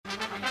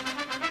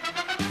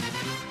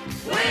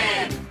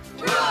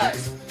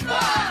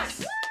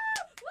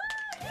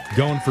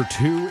Going for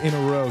 2 in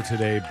a row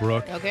today,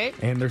 Brooke. Okay.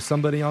 And there's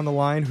somebody on the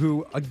line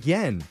who,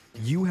 again,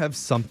 you have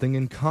something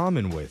in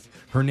common with.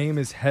 Her name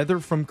is Heather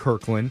from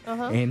Kirkland,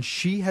 and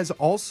she has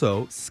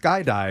also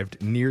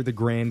skydived near the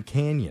Grand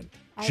Canyon.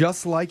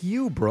 Just like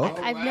you, Brooke.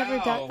 I've never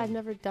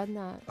done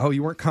that. Oh,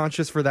 you weren't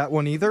conscious for that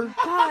one either?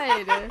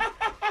 God.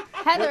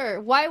 Heather,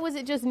 why was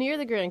it just near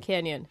the Grand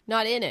Canyon,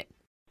 not in it?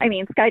 I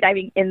mean,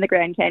 skydiving in the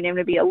Grand Canyon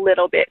would be a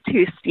little bit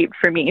too steep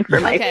for me for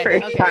my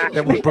first time.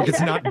 Yeah, well, Brooke,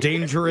 it's not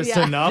dangerous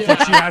enough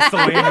that she has to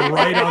land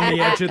right on the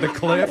edge of the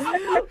cliff.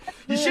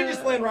 You should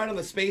just land right on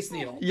the Space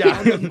Needle. Yeah.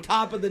 On the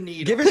top of the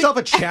needle. Give yourself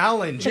a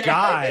challenge,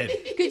 God.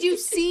 Could you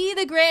see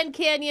the Grand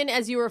Canyon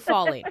as you were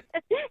falling?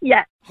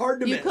 Yes.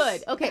 Hard to You miss.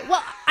 could. Okay.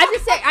 Well, I'm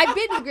just saying, I've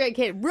been to the Grand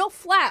Canyon, real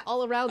flat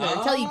all around there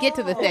until you get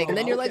to the thing. And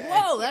then you're like,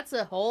 whoa, that's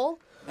a hole.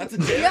 That's a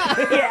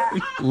dip. Yeah.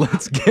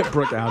 Let's get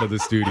Brooke out of the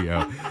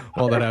studio.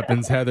 While that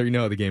happens, Heather, you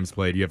know how the game's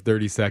played. You have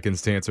 30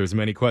 seconds to answer as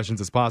many questions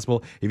as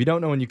possible. If you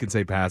don't know when you can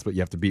say pass, but you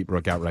have to beat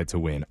Brooke outright to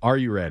win. Are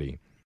you ready?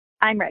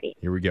 I'm ready.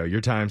 Here we go.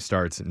 Your time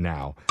starts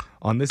now.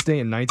 On this day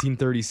in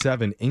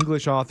 1937,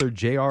 English author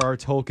J.R.R.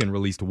 Tolkien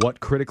released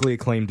what critically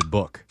acclaimed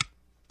book?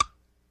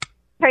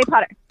 Harry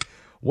Potter.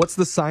 What's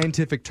the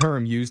scientific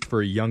term used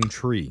for a young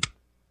tree?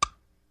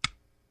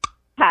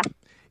 Pass.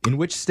 In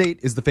which state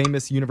is the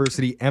famous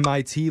university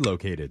MIT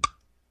located?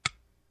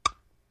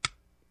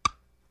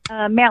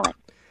 Maryland.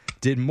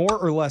 Did more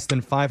or less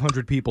than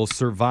 500 people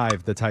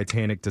survive the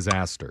Titanic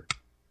disaster?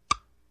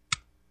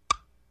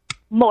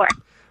 More.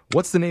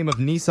 What's the name of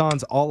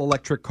Nissan's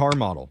all-electric car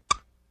model?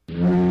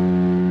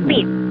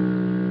 Leaf.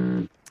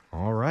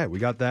 All right, we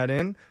got that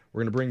in.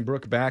 We're going to bring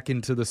Brooke back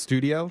into the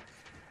studio.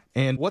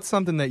 And what's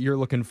something that you're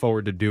looking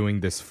forward to doing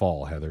this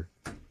fall, Heather?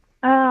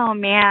 Oh,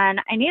 man.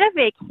 I need a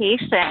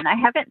vacation. I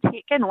haven't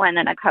taken one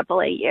in a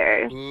couple of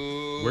years.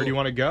 Ooh. Where do you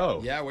want to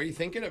go? Yeah, what are you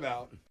thinking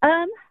about?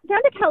 Down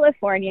to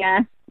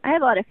California. I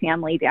have a lot of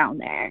family down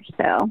there,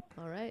 so.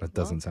 All right. That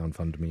doesn't sound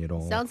fun to me at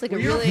all. Sounds like a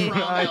You're really... from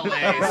LA,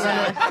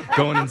 so-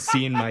 Going and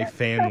seeing my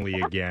family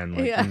again.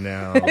 Like, Yeah.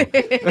 no.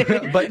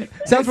 But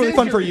sounds really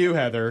fun for you,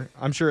 Heather.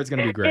 I'm sure it's going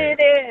to be great.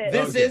 It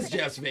is. This is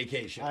Jeff's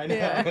vacation. I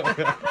know.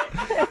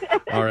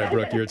 All right,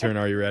 Brooke, your turn.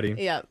 Are you ready?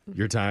 Yeah.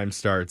 Your time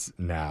starts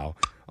now.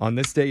 On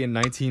this day in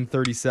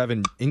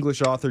 1937,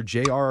 English author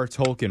J.R.R.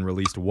 Tolkien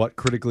released what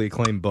critically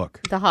acclaimed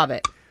book? The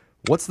Hobbit.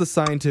 What's the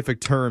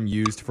scientific term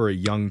used for a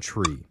young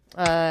tree?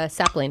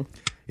 Sapling.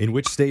 In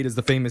which state is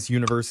the famous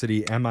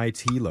university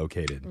MIT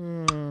located? I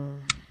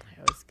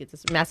always get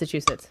this.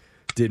 Massachusetts.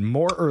 Did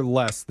more or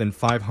less than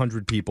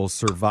 500 people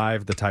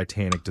survive the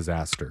Titanic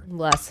disaster?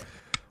 Less.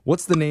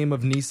 What's the name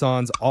of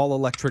Nissan's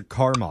all-electric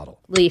car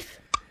model? Leaf.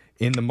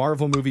 In the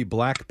Marvel movie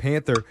Black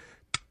Panther,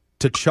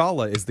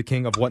 T'Challa is the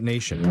king of what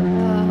nation?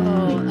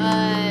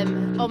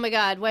 Oh my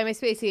God. Why am I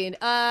spacing? 3,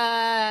 2.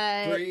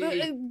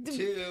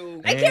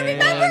 I can't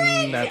remember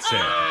it. That's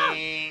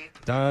it.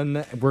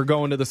 Done. We're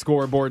going to the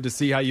scoreboard to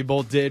see how you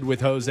both did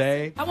with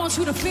Jose. I want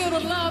you to feel the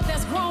love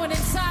that's growing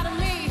inside of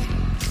me.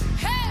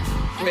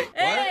 Hey! Wait,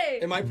 Hey!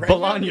 what? Am I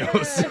pregnant?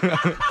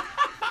 Bolaños.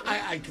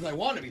 Because I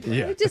want to be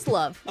pregnant. Yeah. Just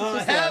love.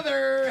 Just love.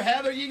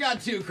 Heather, you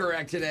got 2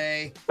 correct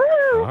today.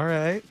 All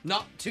right.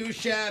 Not too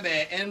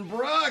shabby. And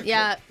Brooke,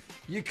 Yeah.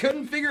 you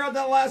couldn't figure out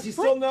that last. You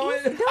still know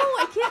it? No,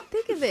 I can't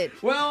think of it.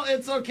 Well,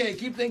 it's okay.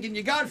 Keep thinking.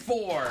 You got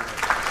 4.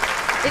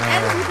 It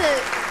ends with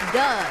a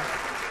duh.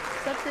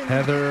 Something.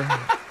 Heather,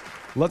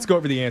 let's go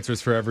over the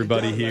answers for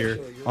everybody It does, here.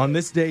 actually. You're On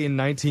this day in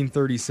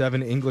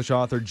 1937, English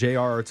author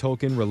J.R.R.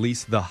 Tolkien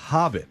released The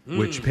Hobbit,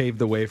 which paved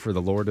the way for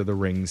the Lord of the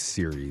Rings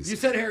series. You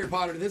said Harry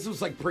Potter. This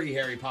was like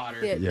pre-Harry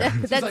Potter. Yeah. Yeah.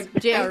 That's like-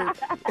 J.R.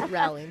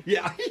 Rowling.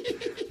 Yeah.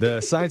 The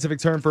scientific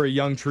term for a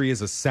young tree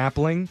is a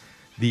sapling.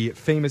 The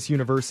famous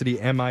university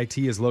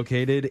MIT is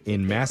located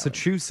in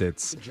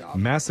Massachusetts. job.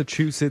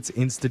 Massachusetts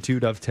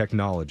Institute of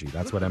Technology.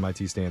 That's what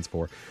MIT stands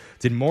for.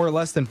 Did more or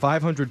less than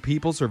 500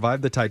 people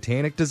survive the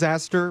Titanic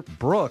disaster?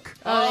 Brooke,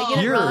 Oh, I get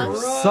it your wrong.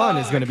 son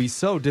is going to be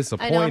so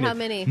disappointed. how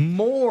many?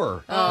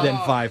 More than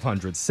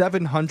 500.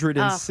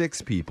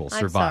 706 people I'm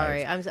survived.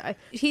 sorry. I'm sorry.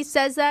 He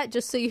says that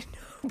just so you know,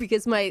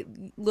 because my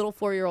little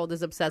 4-year-old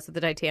is obsessed with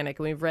the Titanic,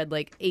 and we've read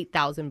like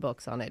 8,000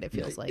 books on it. It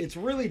feels like. It's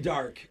really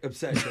dark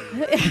obsession.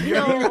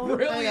 No,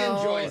 really I know.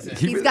 enjoys it.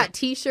 He's got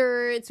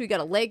T-shirts. We got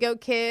a Lego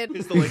kit.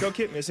 Is the Lego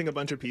kit missing a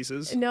bunch of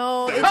pieces?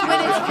 No, it's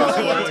when it's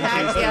fully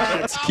intact. Yeah.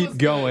 Let's keep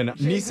going.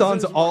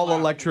 Nissan's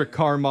all-electric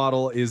car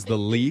model is the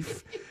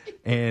Leaf.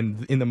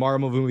 And in the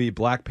Marvel movie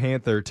Black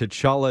Panther,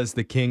 T'Challa is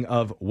the king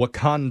of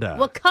Wakanda.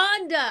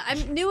 Wakanda. I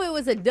knew it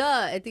was a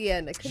duh at the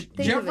end. I couldn't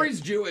think Jeffrey's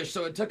of Jewish,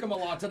 so it took him a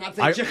lot to not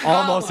say I Chakala.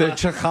 almost said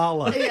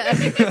T'Challa.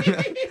 it.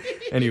 Yeah.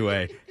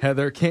 Anyway,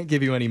 Heather, can't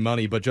give you any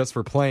money, but just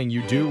for playing,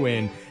 you do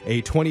win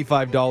a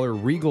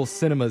 $25 Regal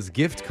Cinemas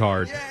gift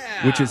card,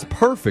 which is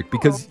perfect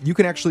because you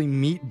can actually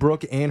meet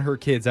Brooke and her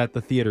kids at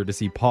the theater to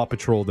see Paw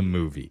Patrol the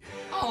movie.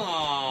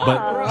 Aw,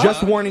 But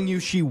just warning you,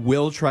 she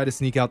will try to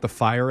sneak out the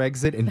fire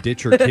exit and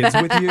ditch her kids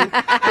with you.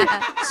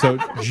 So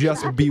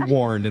just be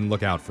warned and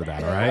look out for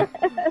that, all right?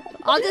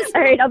 I'll just.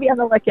 All right, I'll be on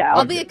the lookout.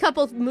 I'll be a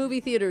couple movie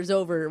theaters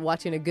over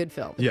watching a good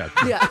film. Yeah.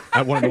 Yeah.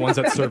 At one of the ones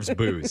that serves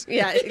booze.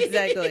 Yeah,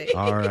 exactly.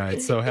 All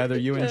right. So, Heather,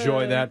 you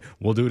enjoy that.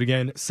 We'll do it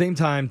again, same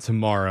time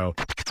tomorrow.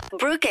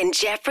 Brooke and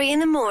Jeffrey in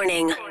the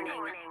morning.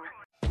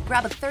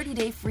 Grab a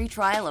 30-day free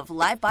trial of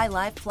Live by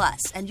Live Plus,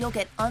 and you'll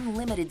get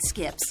unlimited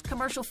skips,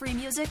 commercial-free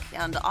music,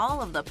 and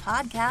all of the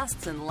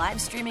podcasts and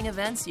live streaming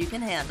events you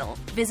can handle.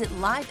 Visit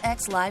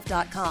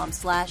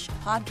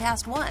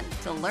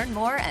livexlive.com/podcast1 to learn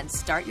more and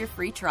start your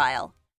free trial.